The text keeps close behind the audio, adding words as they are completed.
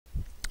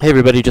Hey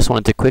everybody, just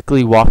wanted to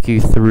quickly walk you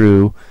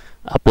through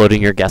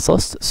uploading your guest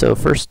list. So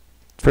first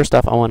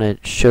off, I want to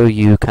show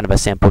you kind of a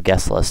sample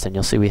guest list, and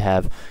you'll see we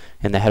have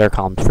in the header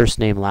column first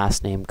name,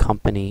 last name,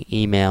 company,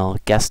 email,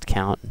 guest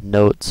count,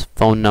 notes,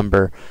 phone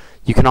number.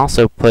 You can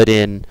also put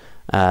in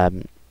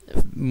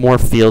more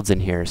fields in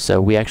here. So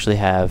we actually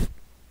have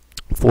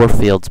 4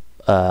 fields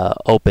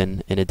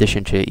open in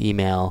addition to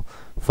email,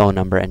 phone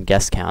number, and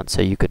guest count.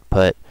 So you could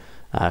put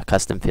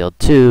custom field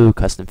 2,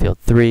 custom field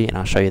 3, and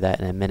I'll show you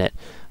that in a minute.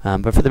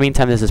 But for the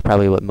meantime, this is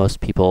probably what most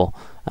people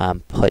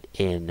put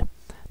in.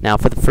 Now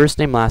for the first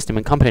name, last name,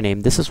 and company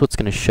name, this is what's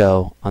going to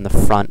show on the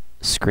front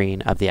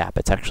screen of the app.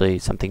 It's actually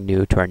something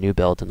new to our new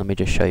build, and let me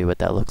just show you what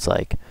that looks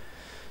like.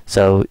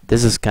 So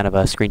this is kind of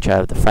a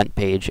screenshot of the front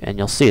page, and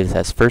you'll see it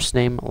has first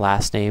name,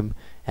 last name,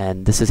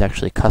 and this is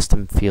actually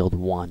custom field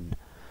 1.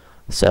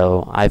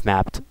 So I've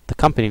mapped the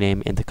company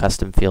name into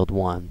custom field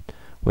 1,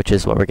 which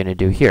is what we're going to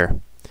do here.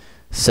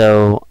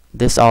 So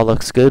this all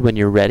looks good. When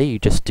you're ready, you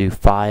just do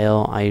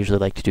File. I usually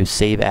like to do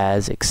Save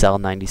As Excel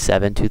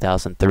 97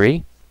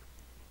 2003,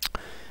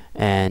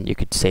 and you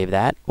could save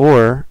that,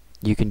 or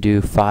you can do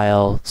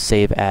File,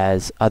 Save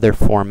As Other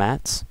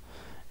Formats,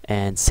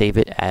 and save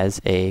it as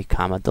a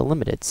comma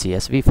delimited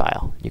CSV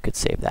file. You could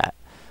save that.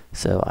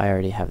 So I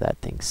already have that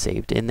thing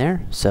saved in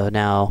there. So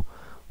now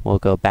we'll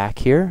go back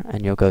here,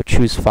 and you'll go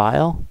Choose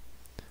File.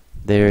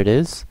 There it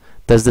is.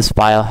 Does this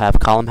file have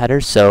column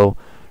headers? So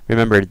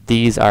remember,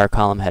 these are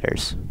column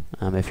headers.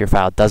 If your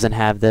file doesn't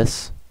have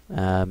this,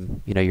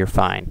 you're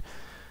fine.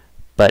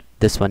 But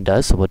this one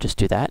does, so we'll just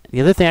do that.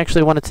 The other thing I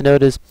actually wanted to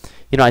note is,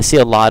 I see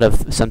a lot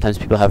of, sometimes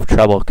people have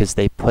trouble because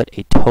they put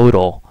a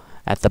total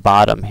at the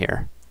bottom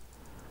here.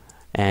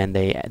 And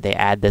they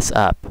add this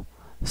up.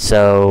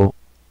 So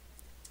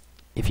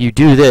if you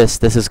do this,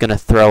 this is going to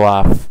throw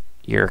off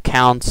your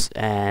counts,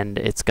 and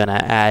it's going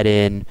to add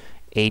in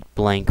 8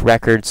 blank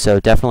records. So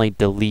definitely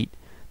delete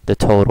the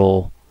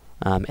total,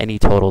 any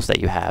totals that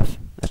you have.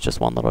 That's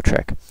just one little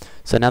trick.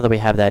 So now that we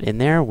have that in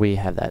there, we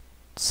have that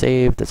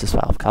saved. Does this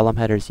file have column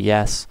headers?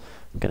 Yes.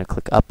 I'm going to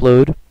click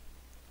Upload.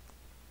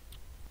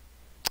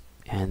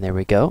 And there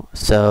we go.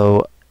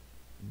 So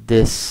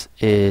this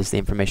is the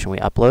information we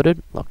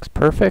uploaded. Looks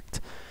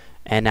perfect.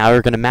 And now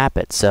we're going to map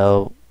it.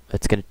 So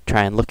it's going to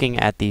try and looking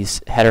at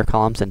these header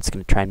columns, and it's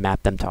going to try and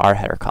map them to our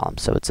header column.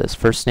 So it says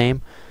first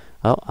name.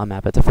 Oh, I'll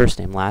map it to first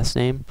name, last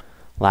name,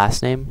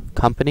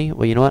 company.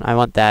 Well, you know what? I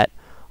want that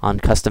on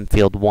custom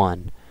field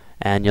 1.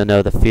 And you'll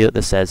know the field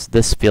that says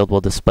this field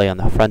will display on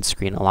the front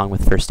screen along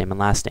with first name and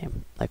last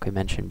name, like we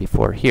mentioned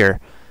before here.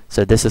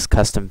 So this is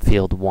custom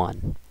field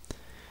 1.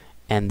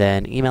 And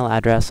then email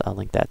address, I'll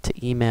link that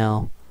to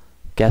email,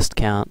 guest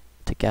count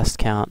to guest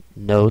count,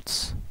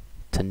 notes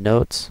to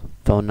notes,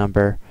 phone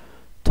number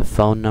to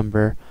phone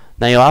number.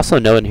 Now you'll also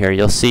note in here,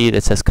 you'll see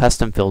it says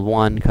custom field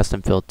 1,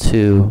 custom field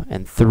 2,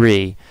 and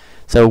 3.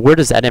 So where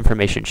does that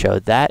information show?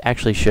 That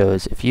actually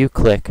shows if you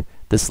click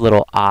this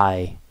little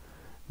I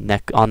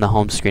on the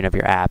home screen of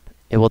your app,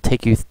 it will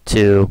take you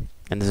to,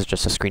 and this is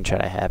just a screenshot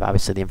I have,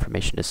 obviously the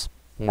information is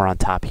more on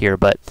top here,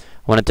 but I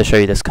wanted to show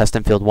you this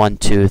custom field 1,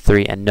 2,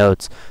 3, and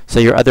notes. So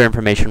your other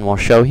information will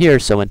show here,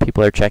 so when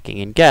people are checking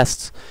in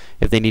guests,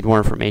 if they need more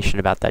information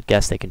about that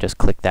guest, they can just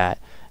click that,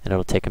 and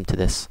it'll take them to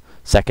this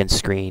second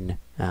screen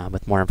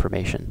with more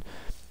information.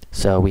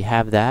 So we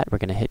have that. We're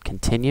going to hit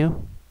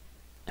Continue.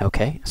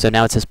 Okay, so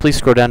now it says please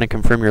scroll down and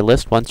confirm your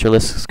list. Once your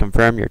list is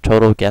confirmed, your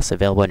total guests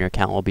available in your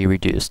account will be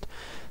reduced.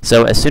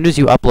 So as soon as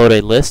you upload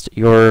a list,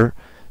 your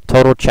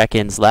total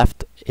check-ins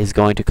left is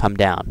going to come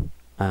down.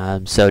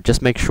 So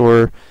just make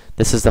sure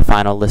this is the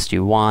final list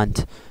you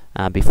want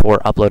before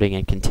uploading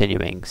and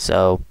continuing.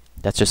 So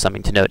that's just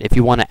something to note. If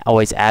you want to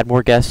always add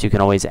more guests, you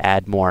can always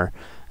add more.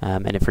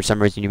 And if for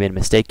some reason you made a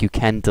mistake, you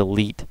can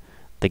delete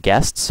the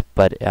guests,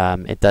 but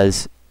it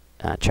does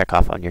check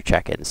off on your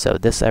check-in. So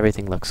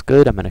everything looks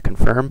good. I'm going to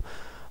confirm.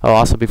 Oh,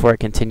 also before I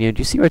continue, do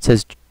you see where it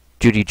says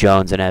Judy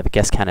Jones and I have a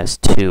guest count as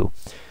 2?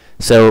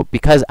 So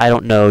because I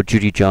don't know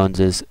Judy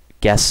Jones's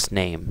guest's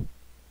name,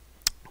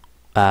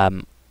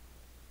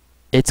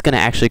 it's going to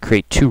actually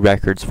create 2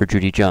 records for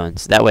Judy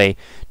Jones. That way,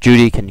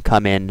 Judy can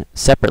come in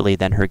separately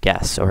than her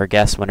guest. So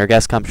when her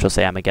guest comes, she'll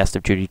say, I'm a guest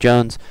of Judy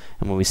Jones,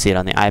 and when we see it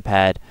on the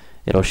iPad,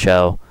 it'll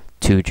show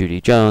to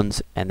Judy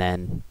Jones, and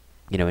then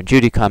when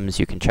Judy comes,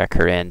 you can check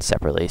her in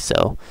separately.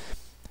 So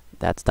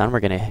that's done.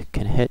 We're going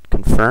to hit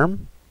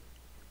Confirm.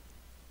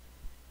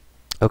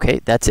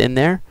 Okay, that's in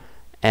there,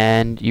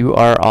 and you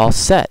are all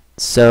set.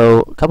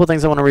 So a couple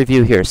things I want to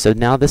review here. So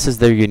now this is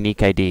their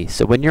unique ID.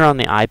 So when you're on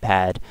the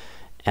iPad,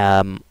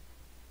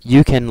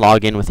 you can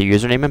log in with a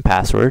username and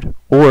password,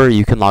 or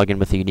you can log in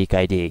with a unique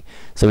ID.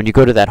 So when you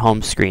go to that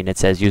home screen, it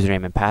says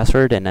username and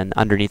password, and then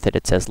underneath it,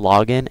 it says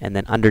login, and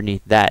then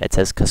underneath that, it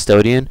says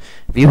custodian.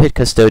 If you hit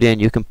custodian,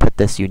 you can put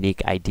this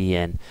unique ID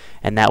in,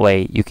 and that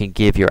way you can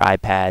give your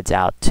iPads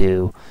out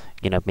to,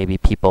 maybe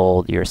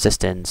people, your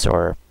assistants,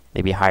 or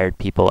maybe hired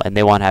people, and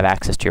they won't have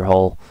access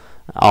to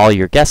all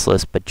your guest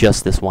list, but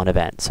just this one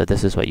event. So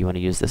this is what you want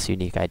to use this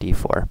unique ID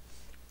for.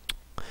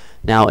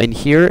 Now in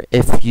here,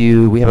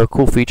 we have a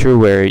cool feature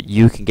where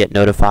you can get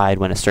notified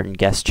when a certain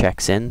guest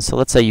checks in. So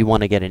let's say you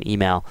want to get an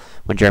email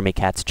when Jeremy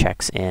Katz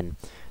checks in.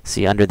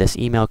 See, under this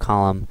email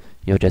column,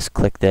 you'll just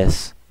click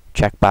this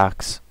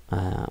checkbox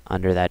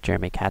under that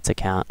Jeremy Katz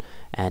account,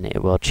 and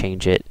it will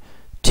change it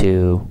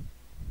to,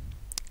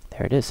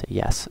 there it is,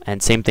 yes.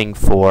 And same thing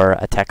for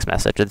a text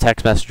message. The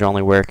text message will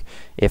only work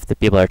if the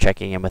people are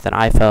checking in with an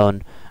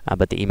iPhone,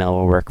 but the email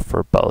will work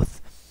for both.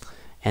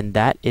 And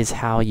that is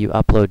how you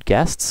upload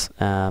guests.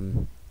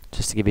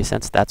 Just to give you a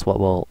sense, that's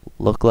what will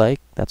look like.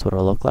 That's what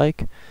it'll look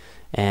like.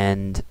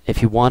 And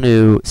if you want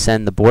to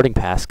send the boarding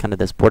pass, kind of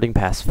this boarding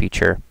pass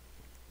feature,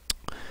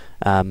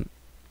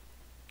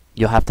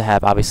 you'll have to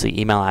have obviously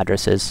email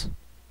addresses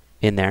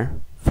in there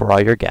for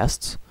all your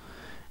guests,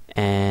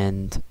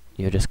 and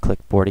you'll just click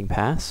boarding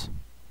pass.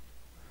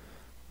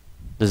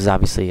 This is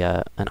obviously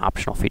an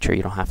optional feature.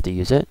 You don't have to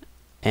use it.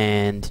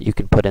 And you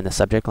can put in the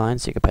subject line,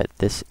 so you can put,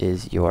 "This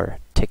is your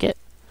ticket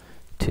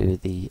to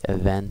the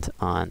event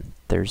on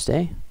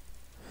Thursday."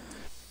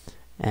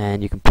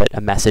 And you can put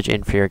a message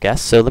in for your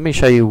guests. So let me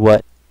show you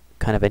what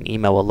kind of an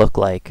email will look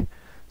like.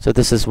 So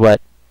this is what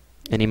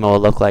an email will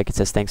look like. It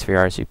says, "Thanks for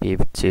your RSVP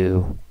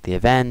to the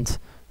event,"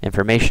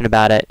 information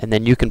about it, and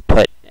then you can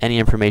put any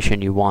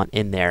information you want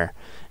in there.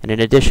 And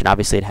in addition,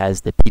 obviously it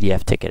has the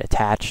PDF ticket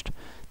attached.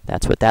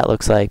 That's what that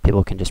looks like.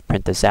 People can just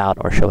print this out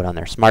or show it on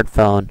their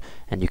smartphone,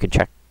 and you can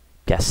check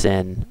guests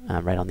in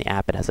right on the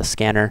app. It has a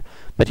scanner.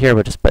 But here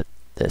we'll just put,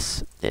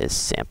 "This is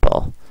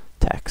sample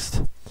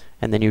text,"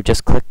 and then you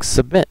just click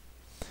submit.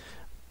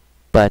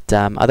 But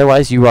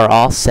otherwise, you are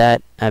all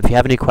set. If you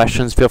have any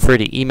questions, feel free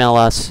to email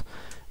us,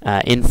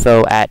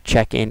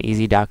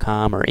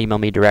 info@checkineasy.com, or email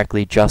me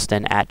directly,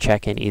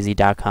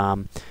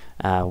 justin@checkineasy.com.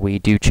 We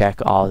do check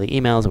all the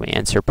emails and we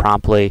answer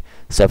promptly.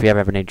 So if you ever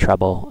have any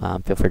trouble,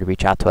 feel free to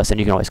reach out to us, and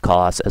you can always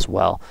call us as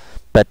well.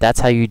 But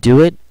that's how you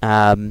do it.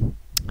 Have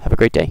a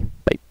great day.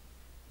 Bye.